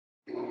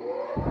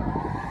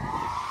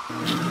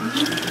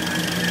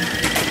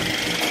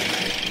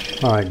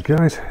Alright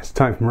guys, it's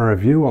time for my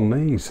review on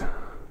these.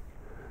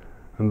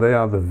 And they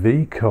are the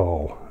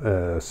Vcall,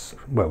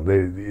 well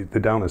they're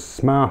down as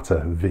smarter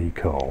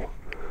Vcall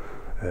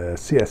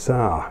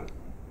CSR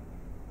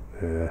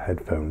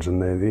headphones,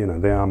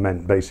 and they are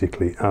meant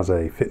basically as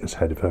a fitness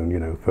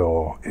headphone,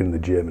 for in the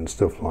gym and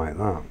stuff like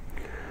that.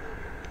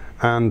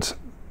 And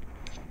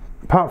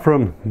apart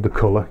from the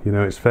colour,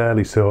 it's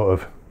fairly sort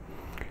of,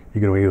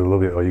 you're going to either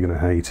love it or you're going to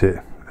hate it.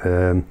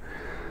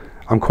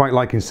 I'm quite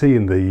liking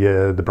seeing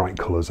the bright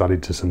colours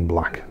added to some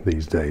black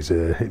these days.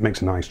 It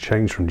makes a nice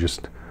change from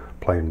just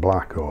plain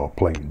black or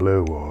plain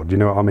blue, or do you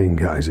know what I mean,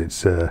 guys?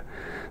 It's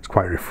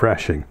quite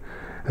refreshing.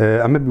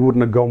 I maybe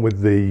wouldn't have gone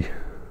with the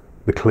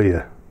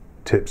clear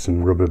tips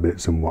and rubber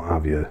bits and what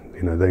have you.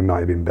 They might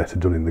have been better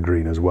done in the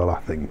green as well, I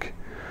think,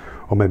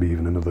 or maybe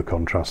even another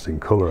contrasting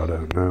colour, I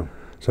don't know.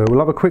 So we'll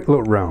have a quick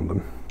look round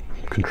them.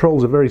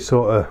 Controls are very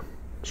sort of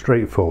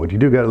straightforward. You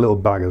do get a little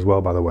bag as well,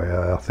 by the way.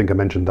 I think I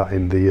mentioned that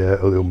in the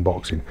early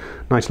unboxing.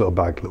 Nice little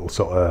bag, little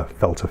sort of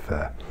felt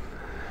affair.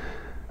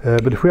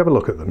 But if we have a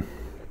look at them,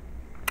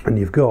 and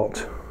you've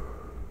got,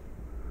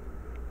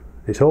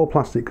 it's all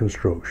plastic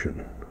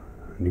construction,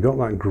 and you've got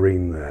that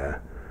green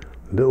there,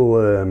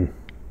 little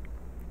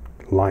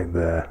light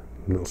there,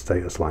 little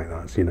status light,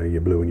 that's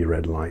your blue and your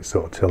red light,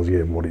 sort of tells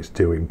you what it's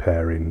doing,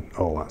 pairing,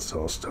 all that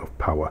sort of stuff,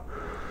 power.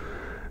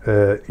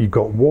 You've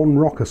got one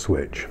rocker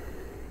switch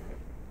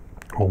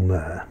on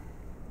there,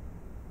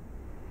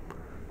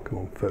 come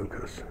on,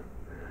 focus,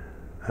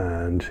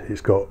 and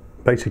it's got,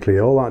 basically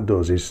all that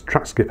does is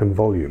track, skip and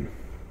volume.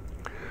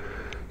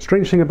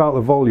 Strange thing about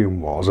the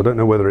volume was, I don't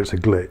know whether it's a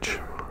glitch,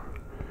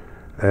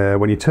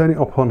 when you turn it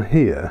up on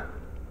here,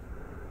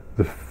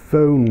 the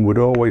phone would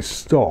always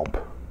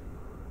stop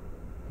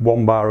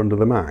 1 bar under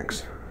the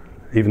max,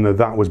 even though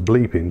that was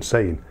bleeping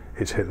saying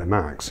it's hit the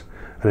max,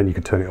 and then you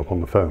could turn it up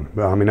on the phone.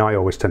 But I mean, I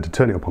always tend to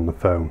turn it up on the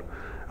phone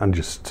and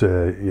just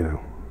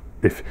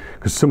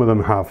because some of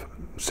them have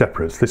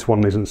separates. This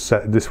one isn't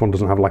set. This one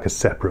doesn't have like a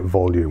separate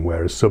volume,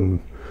 whereas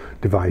some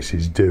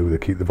devices do. They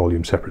keep the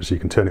volume separate, so you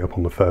can turn it up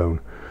on the phone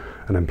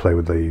and then play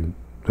with the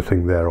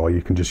thing there, or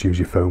you can just use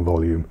your phone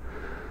volume.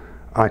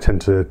 I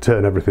tend to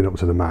turn everything up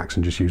to the max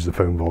and just use the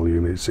phone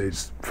volume.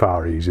 It's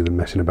far easier than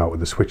messing about with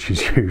the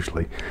switches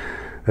usually.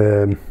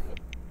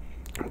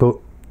 But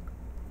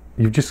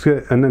you've just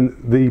got, and then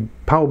the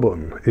power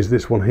button is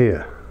this one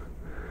here,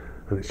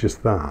 and it's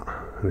just that.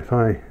 And in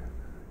fact,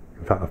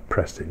 I've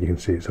pressed it, you can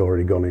see it's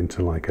already gone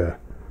into like a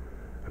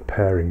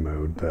pairing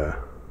mode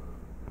there.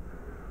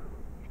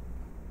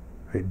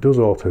 It does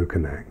auto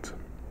connect,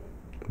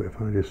 but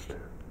if I just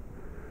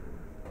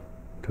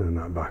turn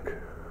that back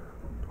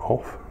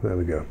off, there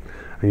we go.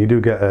 And you do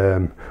get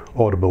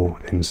audible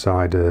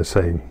inside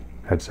saying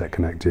headset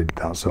connected,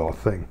 that sort of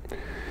thing.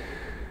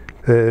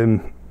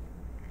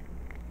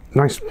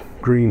 Nice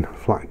green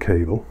flat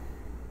cable.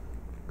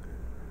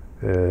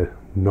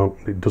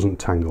 It doesn't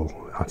tangle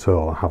at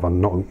all. I've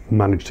not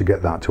managed to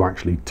get that to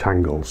actually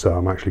tangle, so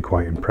I'm actually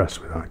quite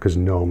impressed with that, because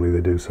normally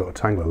they do sort of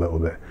tangle a little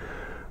bit.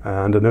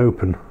 And an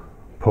open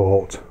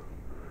port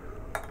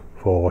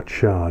for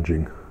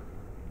charging,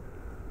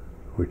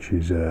 which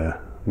is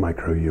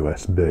micro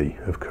USB,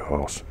 of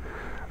course,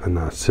 and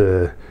that's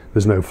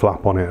there's no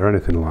flap on it or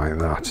anything like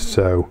that,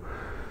 so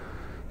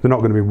they're not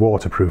going to be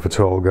waterproof at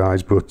all,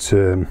 guys, but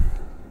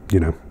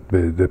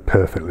they're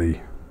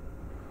perfectly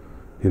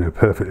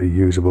perfectly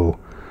usable.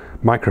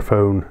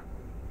 Microphone,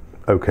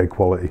 okay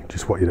quality,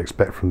 just what you'd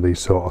expect from these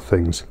sort of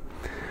things.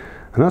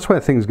 And that's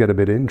where things get a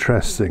bit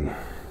interesting.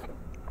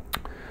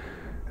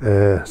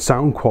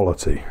 Sound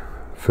quality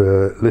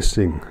for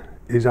listening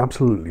is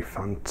absolutely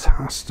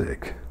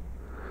fantastic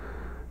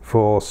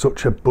for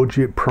such a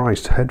budget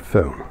priced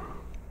headphone.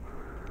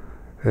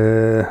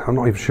 I'm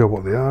not even sure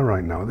what they are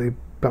right now. They're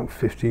about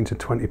 15 to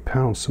 20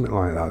 pounds, something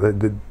like that.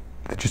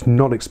 They're just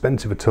not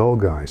expensive at all,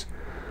 guys.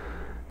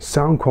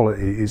 Sound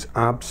quality is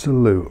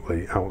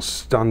absolutely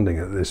outstanding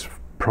at this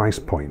price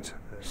point.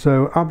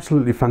 So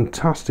absolutely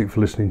fantastic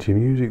for listening to your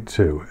music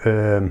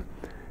to.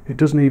 It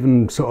doesn't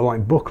even sort of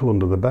like buckle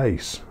under the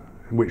bass,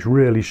 which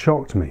really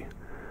shocked me.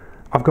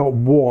 I've got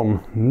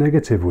one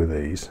negative with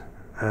these,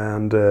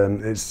 and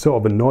it's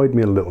sort of annoyed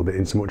me a little bit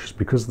in so much as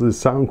because the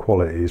sound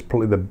quality is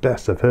probably the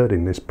best I've heard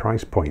in this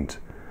price point.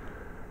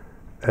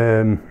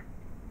 For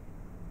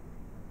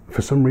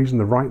some reason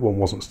the right one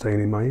wasn't staying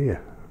in my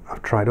ear.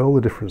 I've tried all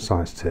the different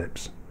size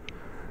tips.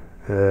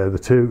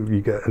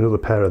 You get another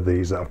pair of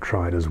these that I've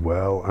tried as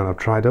well, and I've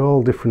tried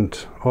all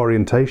different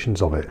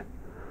orientations of it,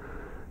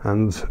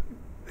 and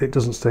it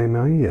doesn't stay in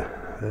my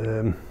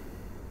ear.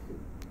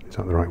 Is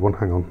that the right one?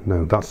 Hang on,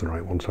 no, that's the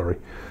right one, sorry.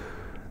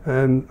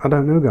 I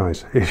don't know,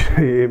 guys,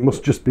 it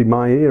must just be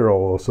my ear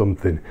or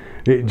something.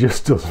 It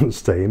just doesn't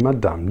stay in my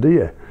damned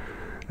ear.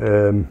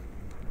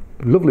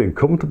 Lovely and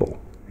comfortable,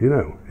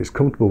 it's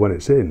comfortable when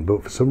it's in,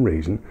 but for some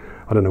reason,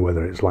 I don't know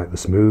whether it's like the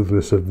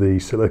smoothness of the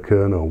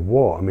silicone or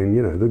what. I mean,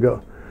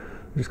 they've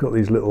just got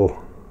these little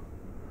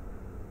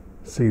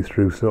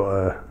see-through sort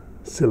of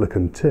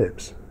silicone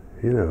tips,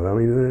 I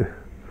mean,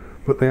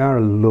 but they are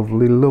a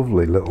lovely,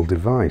 lovely little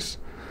device.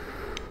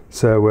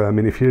 So I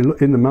mean, if you're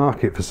in the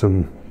market for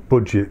some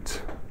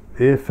budget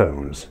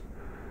earphones,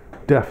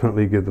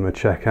 definitely give them a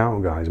check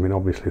out, guys. I mean,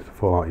 obviously if they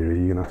fall out your ear,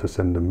 you're gonna have to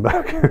send them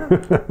back.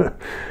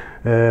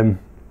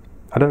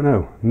 I don't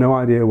know, no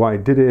idea why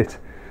it did it.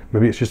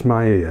 Maybe it's just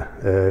my ear.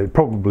 It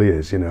probably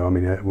is, you know. I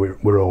mean,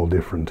 we're all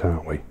different,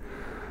 aren't we?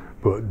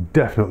 But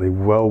definitely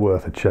well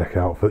worth a check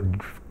out for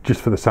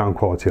just for the sound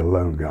quality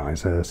alone,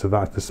 guys. So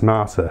that's the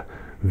Smarter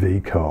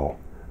Vcall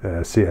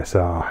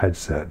CSR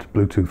headset,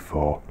 Bluetooth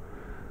 4,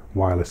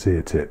 wireless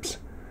ear tips.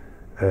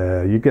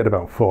 You get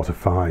about 4 to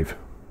 5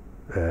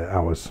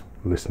 hours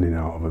listening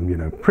out of them, you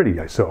know, pretty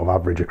sort of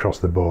average across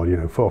the board, you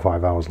know, 4 or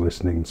 5 hours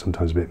listening,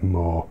 sometimes a bit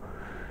more,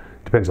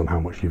 depends on how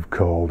much you've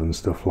called and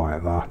stuff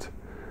like that.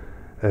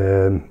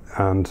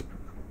 And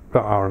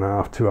about hour and a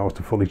half, 2 hours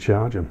to fully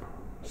charge them.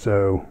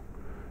 So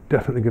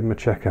definitely give them a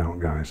check out,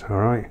 guys. All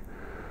right.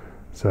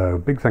 So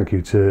big thank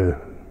you to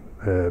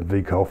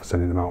Vcall for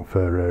sending them out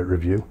for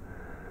review,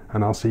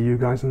 and I'll see you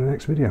guys in the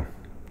next video.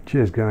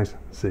 Cheers, guys.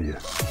 See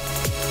ya.